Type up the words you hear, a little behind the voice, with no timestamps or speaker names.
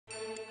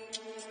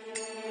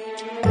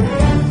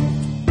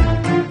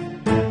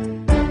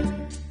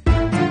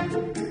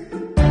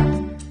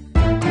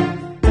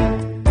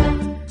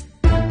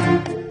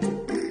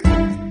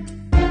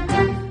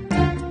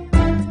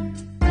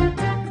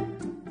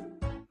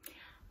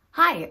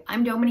Hi,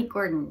 I'm Dominique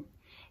Gordon,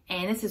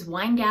 and this is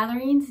Wine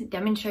Gatherings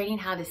demonstrating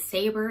how to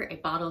saber a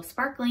bottle of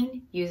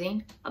sparkling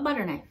using a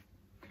butter knife.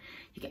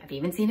 I've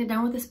even seen it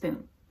done with a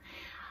spoon.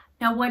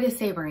 Now, what is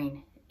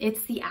sabering?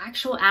 It's the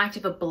actual act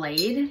of a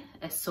blade,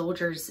 a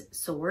soldier's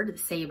sword, the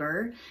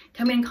saber,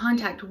 coming in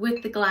contact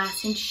with the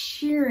glass and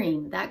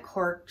shearing that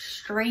cork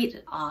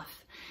straight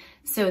off,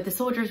 so the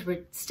soldiers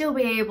would still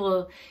be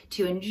able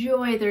to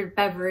enjoy their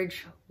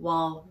beverage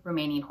while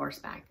remaining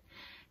horseback.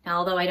 Now,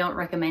 although I don't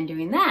recommend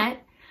doing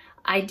that,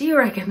 I do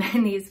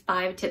recommend these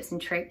 5 tips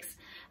and tricks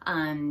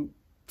to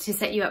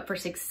set you up for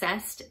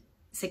success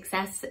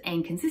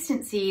and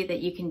consistency,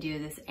 that you can do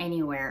this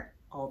anywhere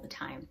all the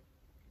time.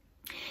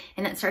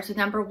 And that starts with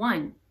number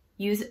 1,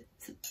 use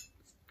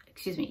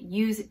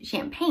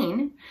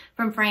champagne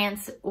from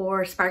France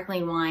or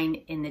sparkling wine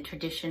in the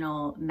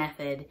traditional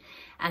method,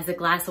 as the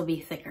glass will be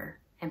thicker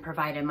and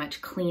provide a much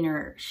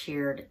cleaner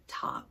sheared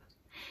top.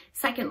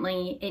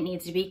 Secondly, it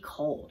needs to be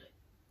cold,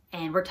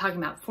 and we're talking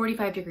about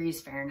 45 degrees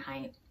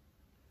Fahrenheit.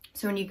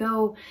 So when you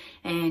go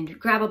and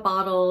grab a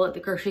bottle at the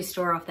grocery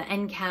store off the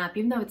end cap,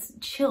 even though it's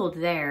chilled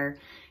there,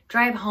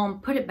 drive home,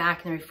 put it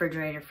back in the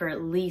refrigerator for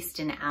at least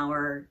an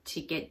hour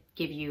to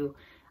give you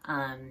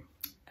a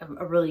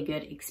really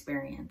good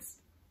experience.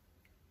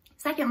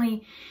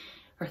 Thirdly,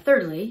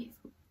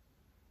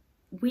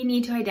 we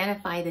need to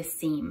identify the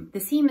seam. The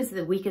seam is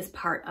the weakest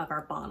part of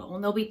our bottle,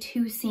 and there'll be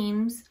 2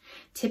 seams.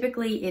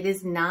 Typically, it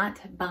is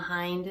not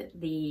behind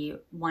the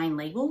wine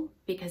label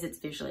because it's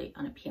visually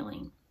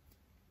unappealing.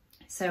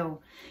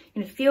 So,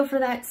 feel for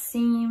that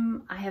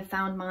seam. I have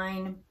found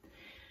mine.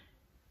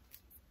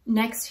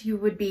 Next, you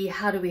would be,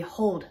 how do we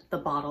hold the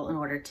bottle in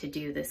order to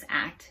do this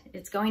act?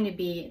 It's going to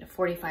be at a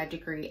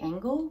 45-degree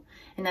angle,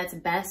 and that's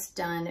best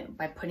done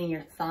by putting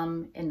your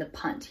thumb in the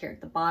punt here at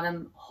the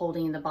bottom,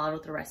 holding the bottle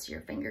with the rest of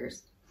your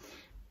fingers,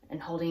 and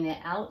holding it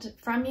out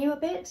from you a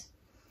bit.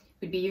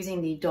 We'd be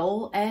using the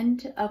dull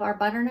end of our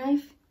butter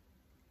knife,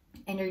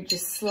 and you're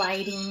just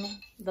sliding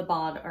the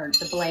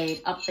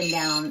blade up and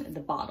down the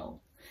bottle.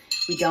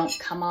 We don't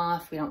come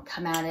off, we don't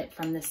come at it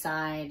from the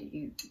side.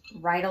 You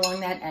right along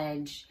that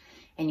edge,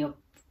 and you'll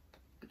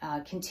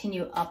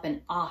continue up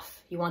and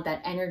off. You want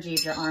that energy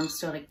of your arm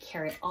still to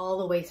carry it all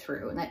the way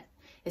through, and that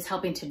is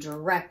helping to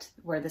direct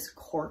where this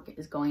cork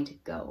is going to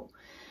go.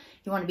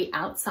 You want to be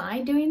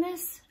outside doing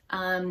this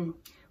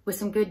with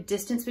some good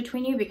distance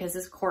between you, because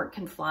this cork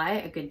can fly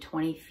a good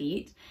 20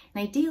 feet.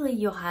 And ideally,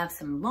 you'll have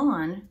some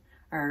lawn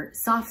or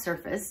soft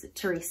surface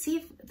to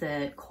receive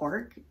the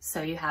cork,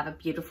 so you have a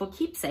beautiful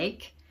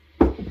keepsake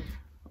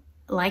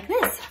like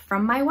this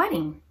from my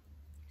wedding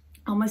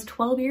almost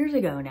 12 years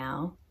ago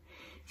now.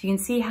 So you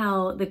can see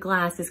how the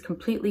glass is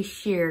completely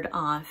sheared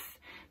off,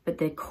 but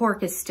the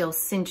cork is still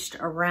cinched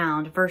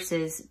around,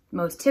 versus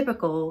most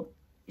typical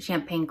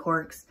champagne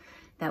corks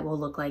that will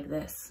look like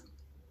this.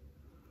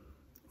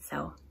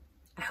 So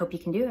I hope you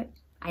can do it.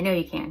 I know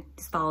you can.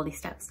 Just follow these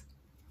steps.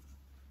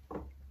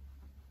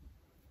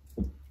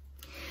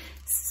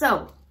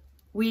 So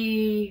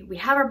we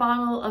have our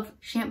bottle of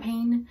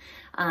champagne.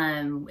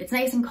 It's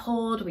nice and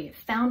cold. We have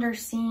found our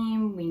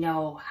seam. We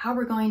know how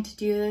we're going to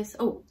do this.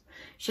 Oh,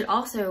 should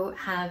also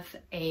have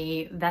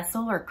a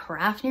vessel or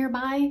carafe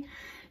nearby,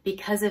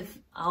 because of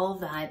all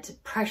that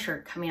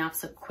pressure coming off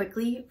so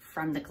quickly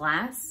from the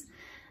glass.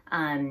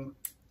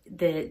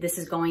 This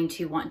is going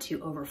to want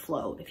to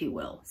overflow, if you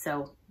will.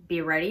 So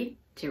be ready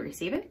to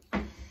receive it.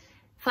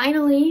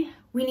 Finally,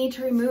 we need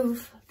to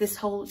remove this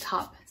whole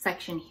top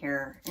section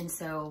here. And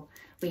so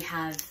we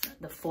have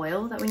the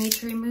foil that we need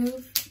to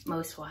remove.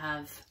 Most will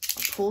have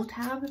a pull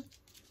tab.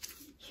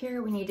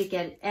 Here we need to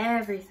get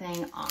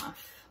everything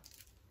off.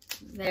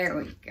 There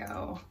we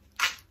go.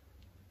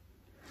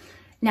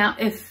 Now,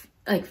 if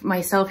like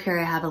myself here,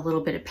 I have a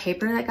little bit of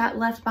paper that got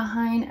left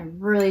behind, I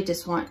really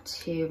just want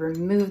to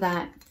remove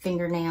that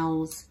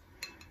fingernails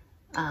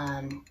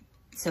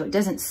so it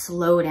doesn't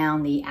slow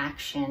down the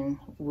action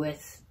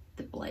with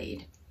the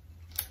blade.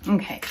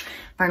 Okay,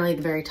 finally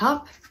the very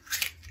top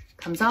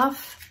comes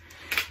off.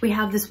 We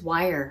have this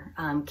wire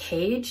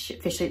cage.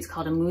 Officially it's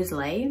called a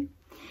muselet,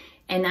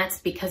 and that's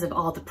because of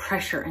all the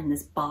pressure in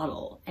this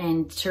bottle.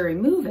 And to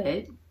remove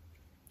it,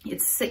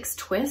 it's 6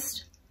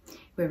 twists.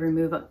 We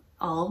remove it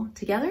all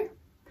together,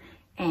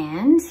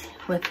 and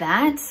with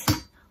that,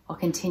 I'll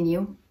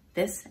continue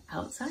this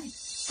outside.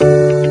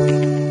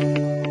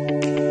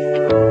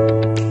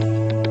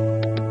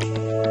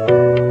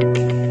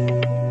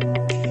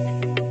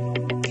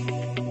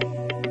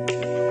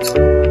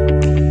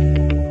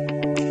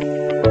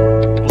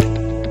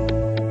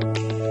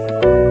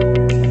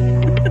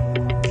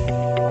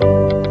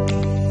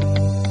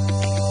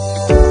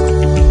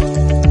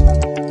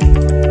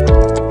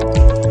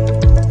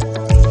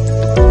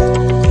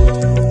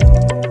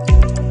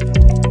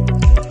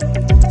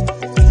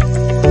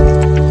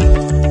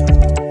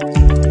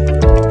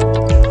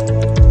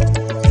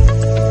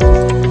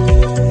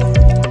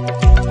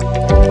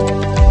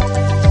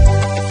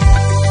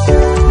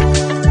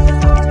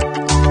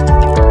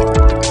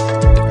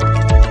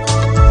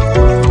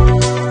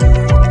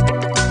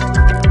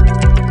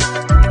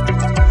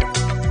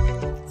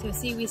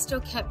 still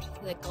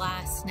kept the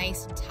glass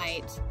nice and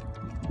tight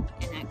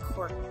and that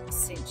cork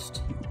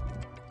cinched.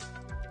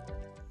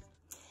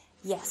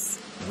 Yes,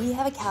 we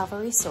have a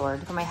cavalry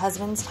sword from my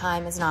husband's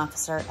time as an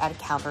officer at a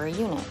cavalry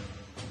unit.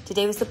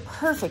 Today was the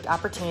perfect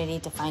opportunity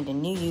to find a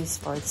new use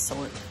for the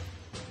sword.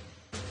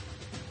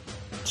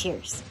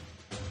 Cheers.